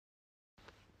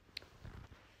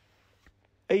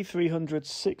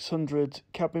A300-600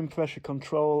 cabin pressure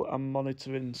control and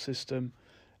monitoring system,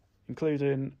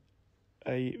 including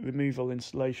a removal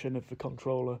installation of the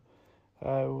controller.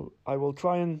 I will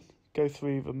try and go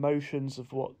through the motions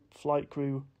of what flight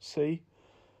crew see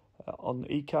on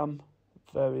ECAM,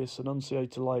 various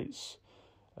annunciator lights,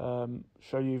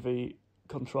 show you the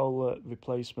controller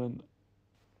replacement.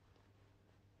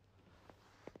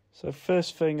 So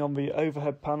first thing on the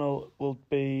overhead panel will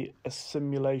be a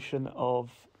simulation of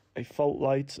a fault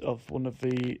light of one of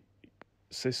the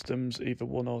systems, either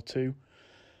 1 or 2.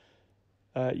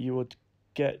 You would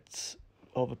get,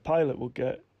 or the pilot will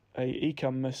get, a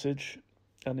ECAM message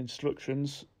and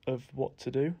instructions of what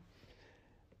to do.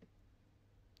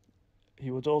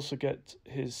 He would also get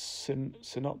his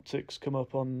synoptics come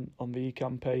up on the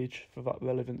ECAM page for that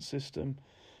relevant system,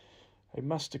 a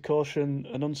master caution,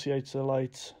 annunciator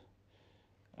light,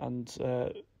 and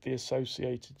the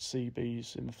associated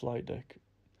CBs in the flight deck.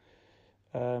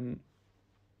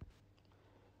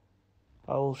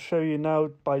 I'll show you now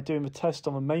by doing the test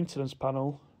on the maintenance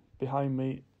panel behind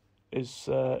me is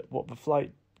what the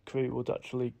flight crew would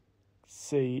actually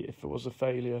see if it was a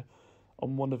failure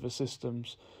on one of the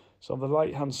systems. So on the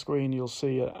right hand screen you'll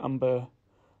see an amber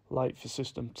light for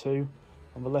system 2.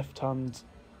 On the left hand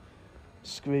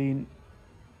screen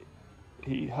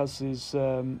he has his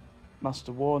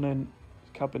master warning,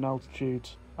 cabin altitude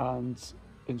and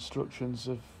instructions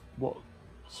of what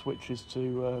switches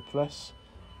to press,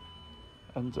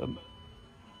 and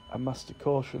a master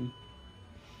caution,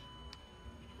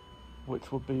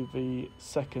 which would be the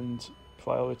second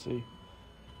priority,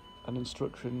 and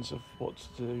instructions of what to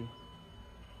do.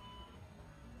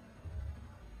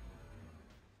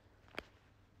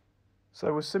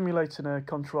 So we're simulating a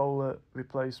controller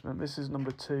replacement. This is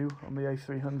number 2 on the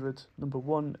A300. Number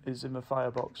 1 is in the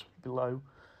firebox below.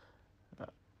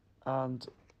 And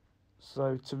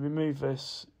so to remove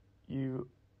this, you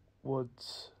would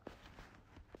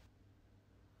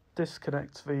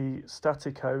disconnect the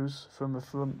static hose from the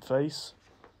front face.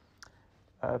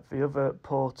 The other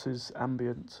port is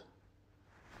ambient.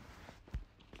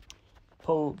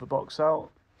 Pull the box out.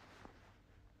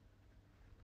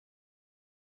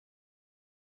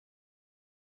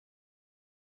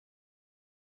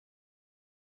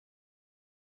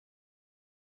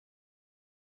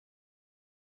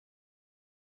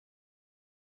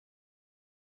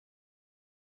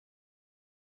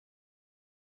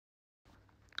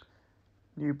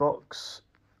 New box,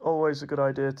 always a good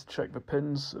idea to check the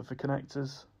pins of the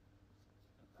connectors.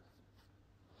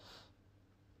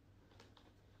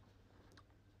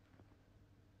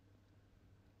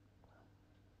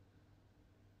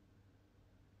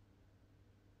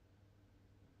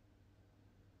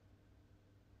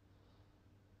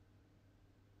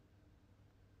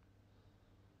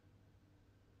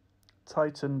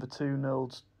 Tighten the 2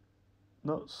 knurled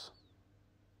nuts.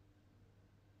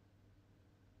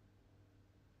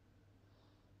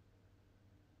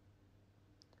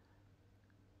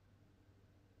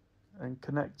 And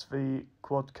connect the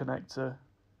quad connector .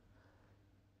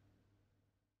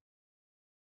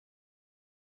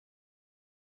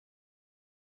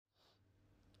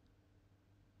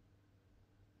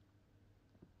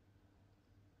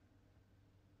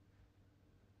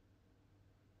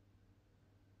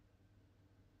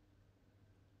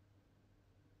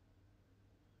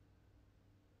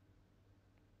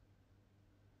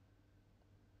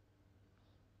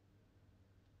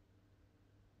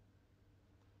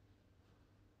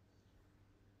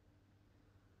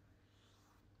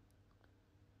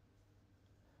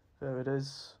 There it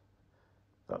is.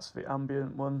 That's the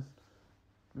ambient one.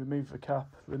 Remove the cap,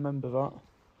 remember that.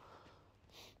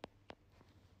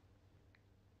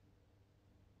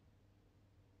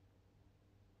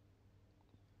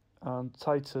 And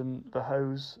tighten the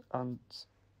hose and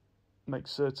make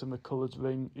certain the coloured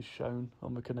ring is shown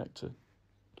on the connector.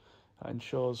 That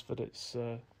ensures that it's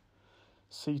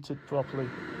seated properly.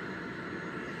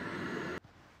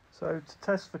 So to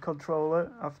test the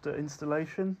controller after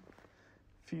installation,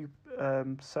 few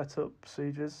setup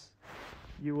procedures.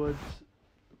 You would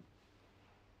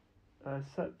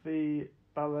set the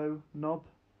barrow knob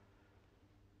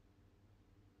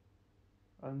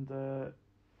and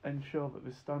ensure that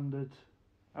the standard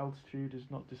altitude is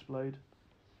not displayed,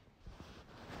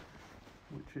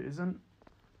 which it isn't.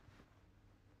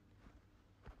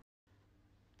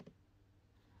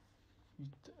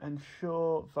 You'd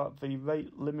ensure that the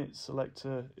rate limit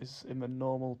selector is in the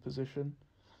normal position,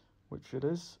 which it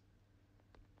is.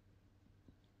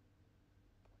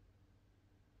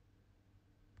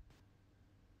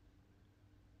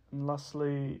 And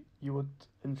lastly, you would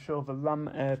ensure the ram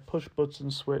air push button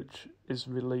switch is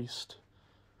released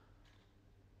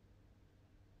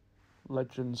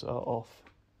legends are off.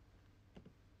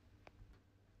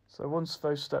 So once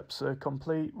those steps are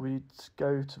complete, we'd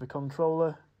go to the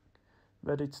controller,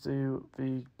 ready to do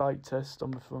the bike test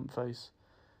on the front face.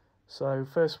 So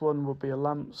first one will be a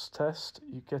lamps test.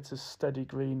 You get a steady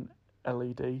green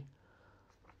LED,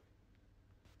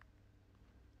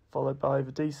 followed by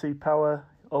the DC power,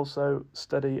 also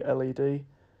steady LED.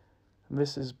 And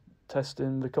this is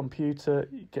testing the computer.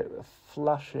 You get a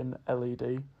flashing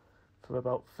LED for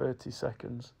about 30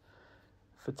 seconds.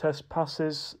 If the test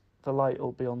passes, the light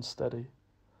will be on steady.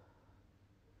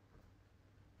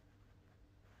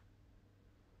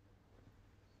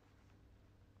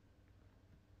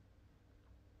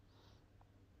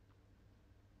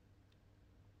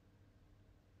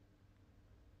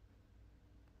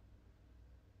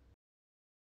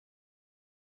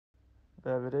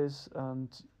 There it is, and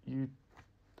you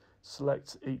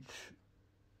select each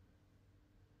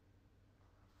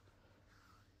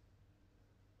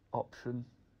option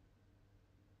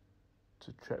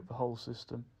to check the whole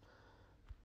system.